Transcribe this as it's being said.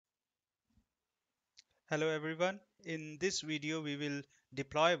Hello everyone. In this video, we will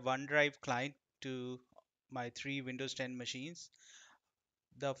deploy OneDrive client to my three Windows 10 machines.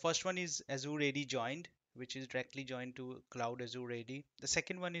 The first one is Azure AD joined, which is directly joined to Cloud Azure AD. The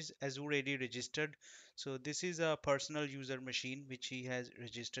second one is Azure AD registered. So this is a personal user machine which he has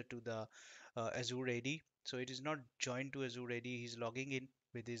registered to the Azure AD. So it is not joined to Azure AD. He's logging in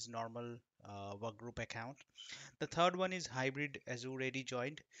with his normal workgroup account. The third one is hybrid Azure AD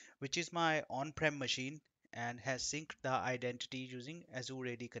joined, which is my on-prem machine and has synced the identity using Azure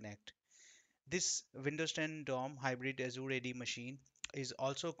AD Connect. This Windows 10 DOM hybrid Azure AD machine is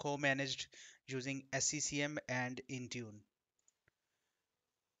also co-managed using SCCM and Intune.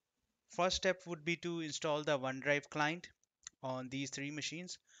 First step would be to install the OneDrive client on these three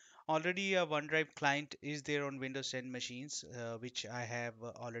machines. Already a OneDrive client is there on Windows 10 machines, which I have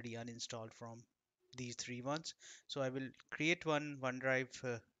already uninstalled from these three ones. So I will create one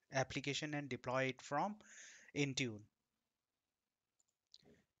OneDrive application and deploy it from Intune.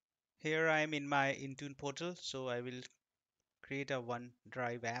 Here I am in my Intune portal, so I will create a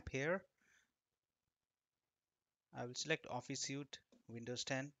OneDrive app here. I will select Office Suite, Windows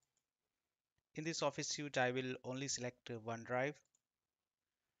 10. In this Office Suite, I will only select OneDrive.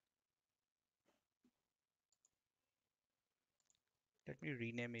 Let me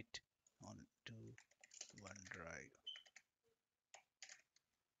rename it on to OneDrive.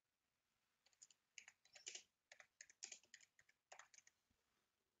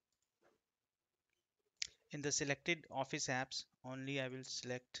 In the selected Office apps, only I will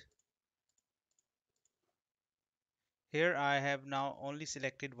select. Here I have now only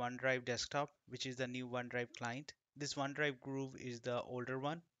selected OneDrive Desktop, which is the new OneDrive client. This OneDrive Groove is the older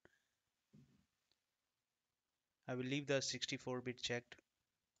one. I will leave the 64-bit checked,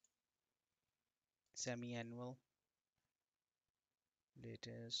 semi-annual,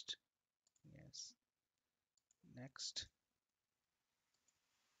 latest, yes, next.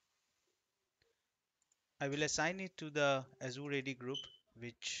 I will assign it to the Azure AD group,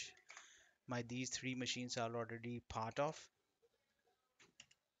 which these three machines are already part of.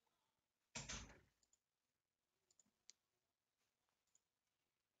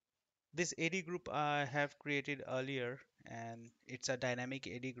 This AD group I have created earlier, and it's a dynamic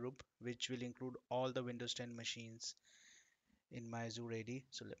AD group which will include all the Windows 10 machines in my Azure AD.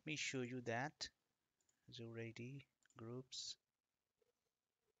 So let me show you that. Azure AD groups.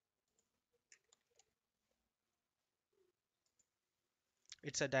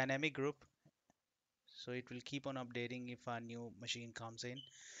 It's a dynamic group, so it will keep on updating if a new machine comes in.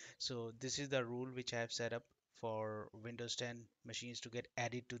 So this is the rule which I have set up for Windows 10 machines to get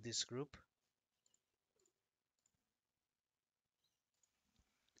added to this group.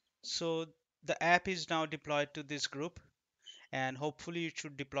 So the app is now deployed to this group, and hopefully it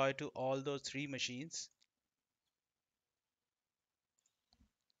should deploy to all those three machines.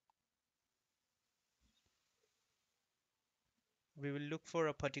 We will look for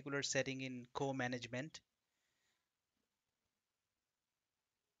a particular setting in co-management.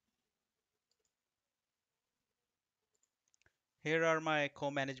 Here are my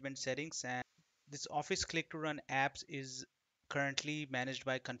co-management settings, and this Office Click to Run apps is currently managed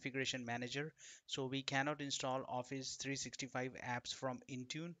by Configuration Manager, so we cannot install Office 365 apps from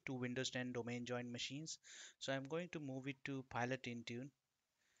Intune to Windows 10 domain joined machines. So I'm going to move it to Pilot Intune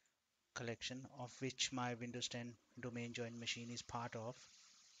collection, of which my Windows 10 domain joined machine is part of.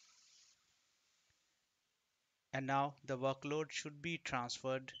 And now the workload should be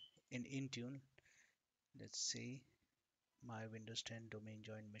transferred in Intune. Let's see my Windows 10 domain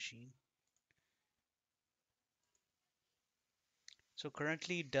joined machine. So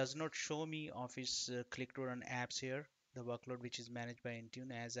currently it does not show me Office click to run apps here, the workload which is managed by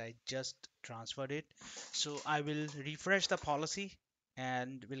Intune, as I just transferred it. So I will refresh the policy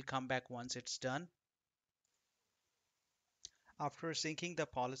and will come back once it's done. After syncing the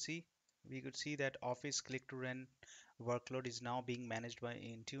policy, we could see that Office click to run workload is now being managed by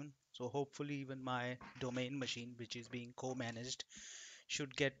Intune. So hopefully even my domain machine, which is being co-managed,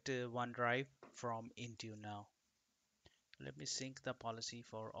 should get OneDrive from Intune now. Let me sync the policy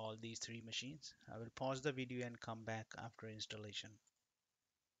for all these three machines. I will pause the video and come back after installation.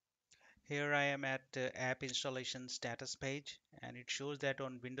 Here I am at app installation status page, and it shows that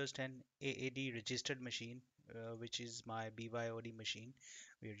on Windows 10 AAD registered machine, which is my BYOD machine,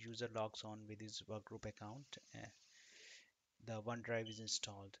 where user logs on with his workgroup account, the OneDrive is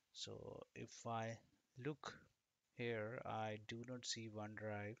installed. So if I look here, I do not see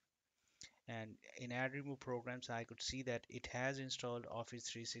OneDrive. And in add remove programs, I could see that it has installed Office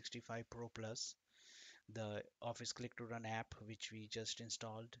 365 Pro Plus, the Office Click to Run app, which we just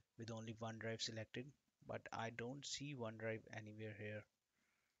installed with only OneDrive selected. but I don't see OneDrive anywhere here.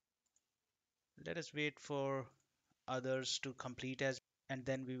 Let us wait for others to complete as, and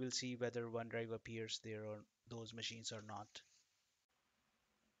then we will see whether OneDrive appears there on those machines or not.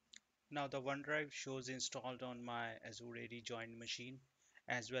 Now the OneDrive shows installed on my Azure AD joined machine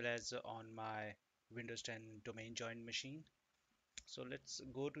as well as on my Windows 10 domain joined machine. So let's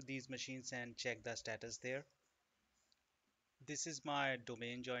go to these machines and check the status there. This is my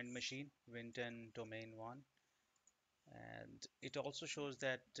domain joined machine, Win 10 domain 1, and it also shows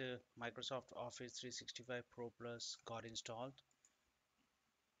that Microsoft Office 365 Pro Plus got installed.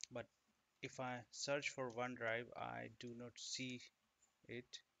 But if I search for OneDrive, I do not see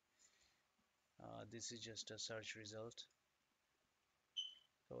it. This is just a search result.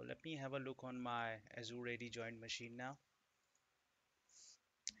 So let me have a look on my Azure AD joined machine now.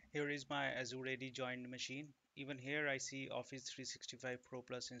 Here is my Azure AD joined machine. Even here I see Office 365 Pro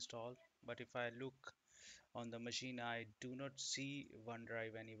Plus installed, but if I look on the machine, I do not see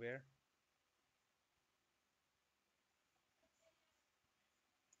OneDrive anywhere.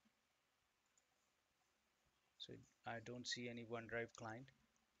 So I don't see any OneDrive client.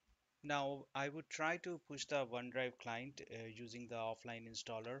 Now I would try to push the OneDrive client using the offline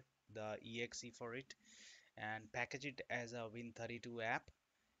installer, the exe for it, and package it as a Win32 app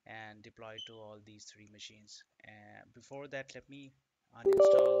and deploy it to all these three machines. Before that, let me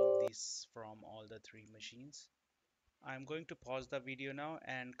uninstall this from all the three machines. I'm going to pause the video now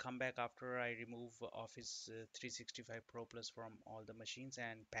and come back after I remove Office 365 Pro Plus from all the machines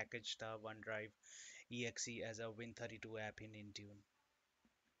and package the OneDrive exe as a Win32 app in Intune.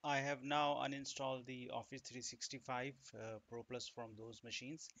 I have now uninstalled the Office 365 Pro Plus from those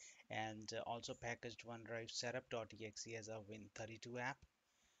machines and also packaged OneDrive setup.exe as a Win32 app.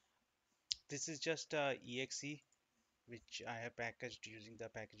 This is just a exe which I have packaged using the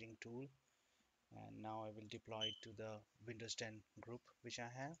packaging tool, and now I will deploy it to the Windows 10 group which I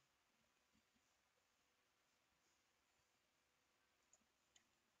have.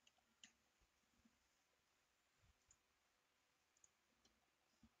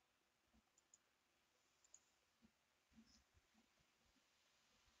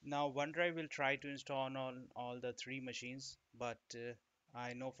 Now OneDrive will try to install on all the three machines, but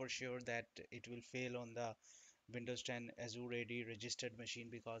I know for sure that it will fail on the Windows 10 Azure AD registered machine,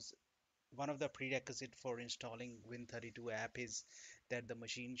 because one of the prerequisite for installing Win32 app is that the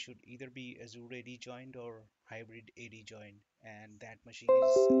machine should either be Azure AD joined or hybrid AD joined, and that machine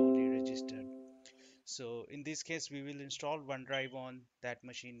is already registered. So in this case, we will install OneDrive on that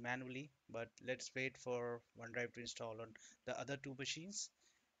machine manually, but let's wait for OneDrive to install on the other two machines.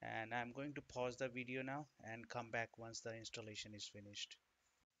 And I'm going to pause the video now and come back once the installation is finished.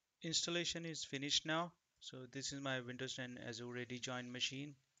 Installation is finished now. So this is my Windows 10 Azure AD joined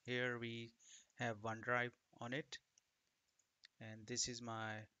machine. Here we have OneDrive on it, and this is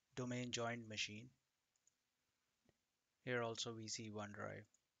my domain joined machine. Here also we see OneDrive.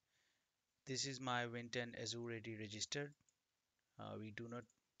 This is my Win 10 Azure AD registered. We do not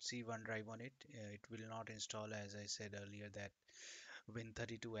see OneDrive on it. It will not install, as I said earlier, that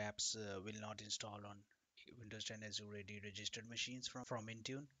Win32 apps will not install on Windows 10 Azure AD registered machines from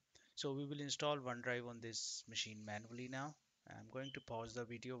Intune. So we will install OneDrive on this machine manually now. I'm going to pause the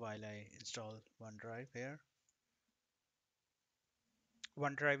video while I install OneDrive here.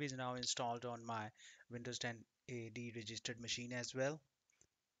 OneDrive is now installed on my Windows 10 AD registered machine as well.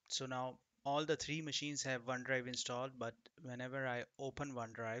 So now all the three machines have OneDrive installed, but whenever I open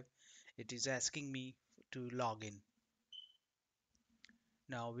OneDrive, it is asking me to log in.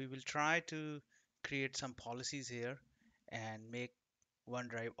 Now we will try to create some policies here and make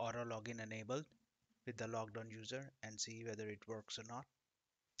OneDrive auto login enabled with the logged on user and see whether it works or not.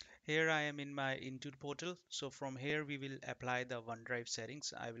 Here I am in my Intune portal. So from here we will apply the OneDrive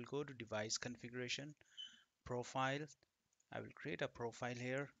settings. I will go to device configuration, profile. I will create a profile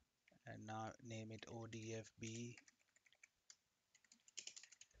here and now name it ODFB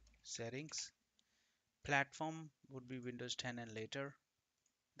settings. Platform would be Windows 10 and later.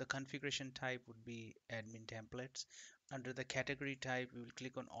 The configuration type would be admin templates. Under the category type, we will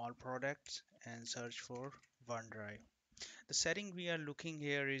click on all products and search for OneDrive. The setting we are looking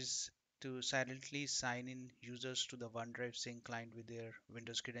here is to silently sign in users to the OneDrive sync client with their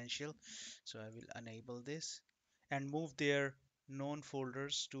Windows credential. So I will enable this and move their known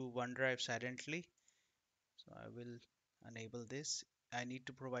folders to OneDrive silently. So I will enable this. I need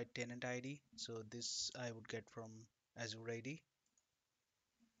to provide tenant ID. So this I would get from Azure AD.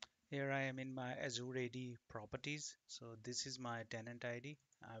 Here I am in my Azure AD properties. So this is my tenant ID.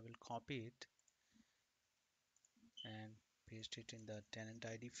 I will copy it and paste it in the tenant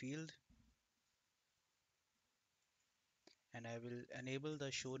ID field. and I will enable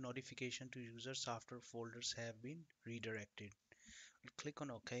the show notification to users after folders have been redirected. I'll click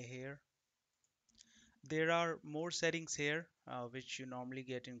on OK here. There are more settings here, which you normally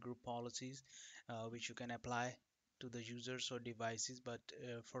get in group policies, which you can apply to the users or devices. But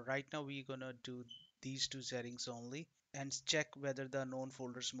for right now, we're gonna do these two settings only and check whether the known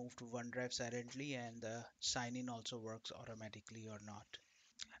folders move to OneDrive silently and the sign in also works automatically or not.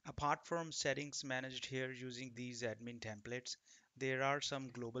 Apart from settings managed here using these admin templates, there are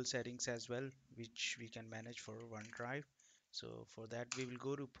some global settings as well, which we can manage for OneDrive. So for that, we will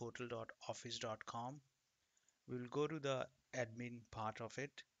go to portal.office.com. We will go to the admin part of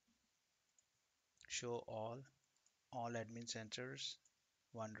it, show all admin centers,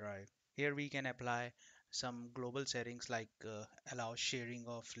 OneDrive. Here we can apply some global settings like allow sharing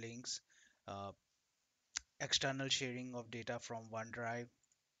of links, uh, external sharing of data from OneDrive,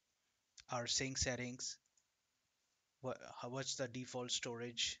 our sync settings, what's the default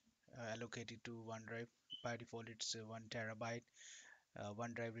storage allocated to OneDrive. By default, it's 1 TB.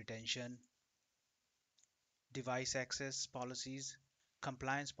 OneDrive retention, device access policies,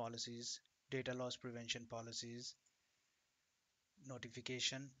 compliance policies, data loss prevention policies,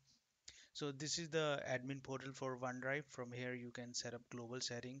 notification. So this is the admin portal for OneDrive. From here, you can set up global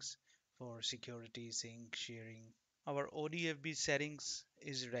settings for security, sync, sharing. Our ODFB settings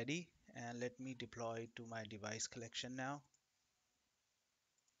is ready, and let me deploy to my device collection now.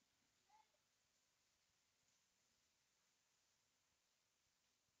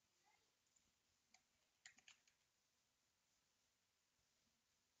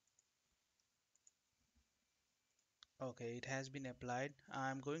 Okay, it has been applied.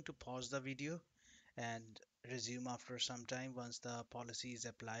 I'm going to pause the video and resume after some time once the policy is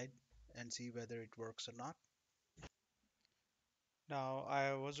applied and see whether it works or not. Now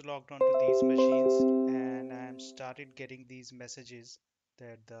I was logged onto these machines and I'm started getting these messages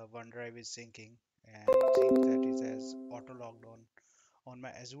that the OneDrive is syncing, and it seems that it has auto logged on my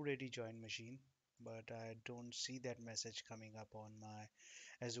Azure AD join machine, but I don't see that message coming up on my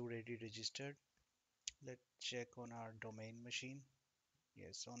Azure AD registered. Let's check on our domain machine.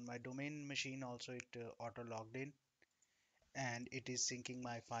 Yes, on my domain machine also it auto logged in and it is syncing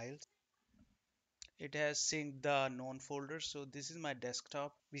my files. It has synced the known folders. So this is my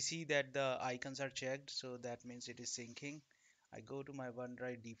desktop. We see that the icons are checked, so that means it is syncing. I go to my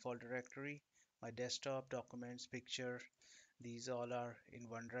OneDrive default directory, my desktop, documents, picture. These all are in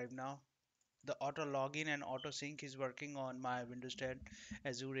OneDrive now. The auto login and auto sync is working on my Windows 10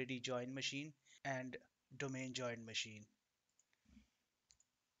 Azure AD join machine and domain join machine.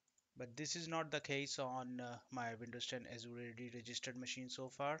 But this is not the case on my Windows 10 Azure AD registered machine so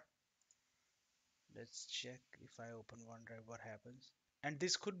far. Let's check if I open OneDrive what happens. And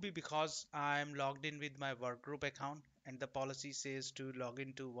this could be because I'm logged in with my workgroup account and the policy says to log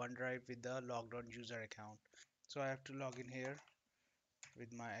into OneDrive with the logged on user account. So I have to log in here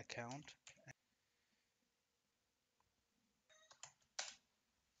with my account.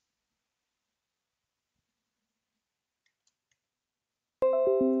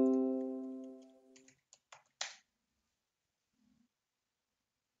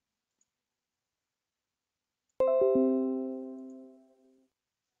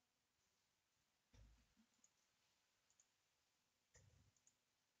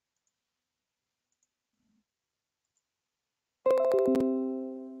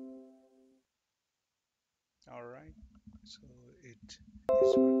 All right, so it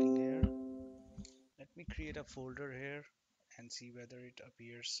is working here. Let me create a folder here and see whether it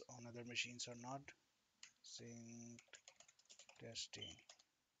appears on other machines or not. Sync testing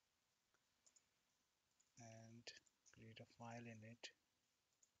and create a file in it.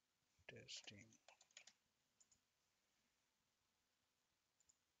 Testing.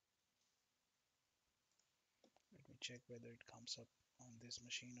 Let me check whether it comes up on this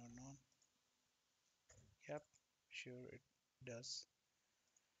machine or not. Yep, sure it does.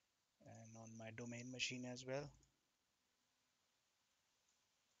 And on my domain machine as well.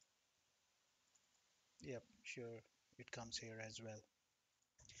 Yep, sure it comes here as well.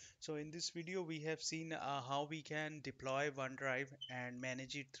 So in this video, we have seen how we can deploy OneDrive and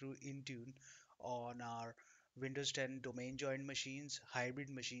manage it through Intune on our Windows 10 domain joined machines,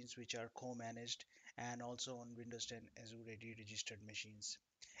 hybrid machines which are co-managed, and also on Windows 10 Azure AD registered machines.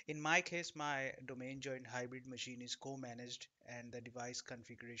 In my case, my domain joined hybrid machine is co-managed and the device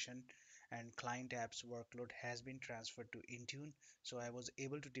configuration and client apps workload has been transferred to Intune. So I was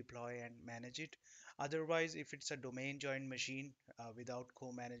able to deploy and manage it. Otherwise, if it's a domain joined machine without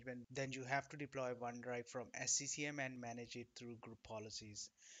co-management, then you have to deploy OneDrive from SCCM and manage it through group policies.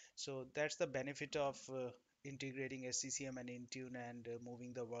 So that's the benefit of integrating SCCM and Intune and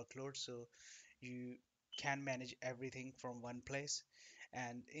moving the workload, so you can manage everything from one place.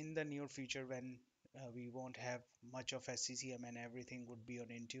 And in the near future, when we won't have much of SCCM and everything would be on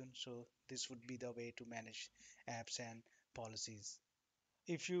Intune, so this would be the way to manage apps and policies.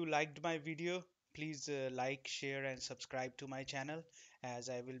 If you liked my video, please like, share, and subscribe to my channel, as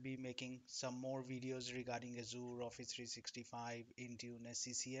I will be making some more videos regarding Azure, Office 365, Intune,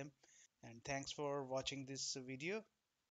 SCCM. And thanks for watching this video.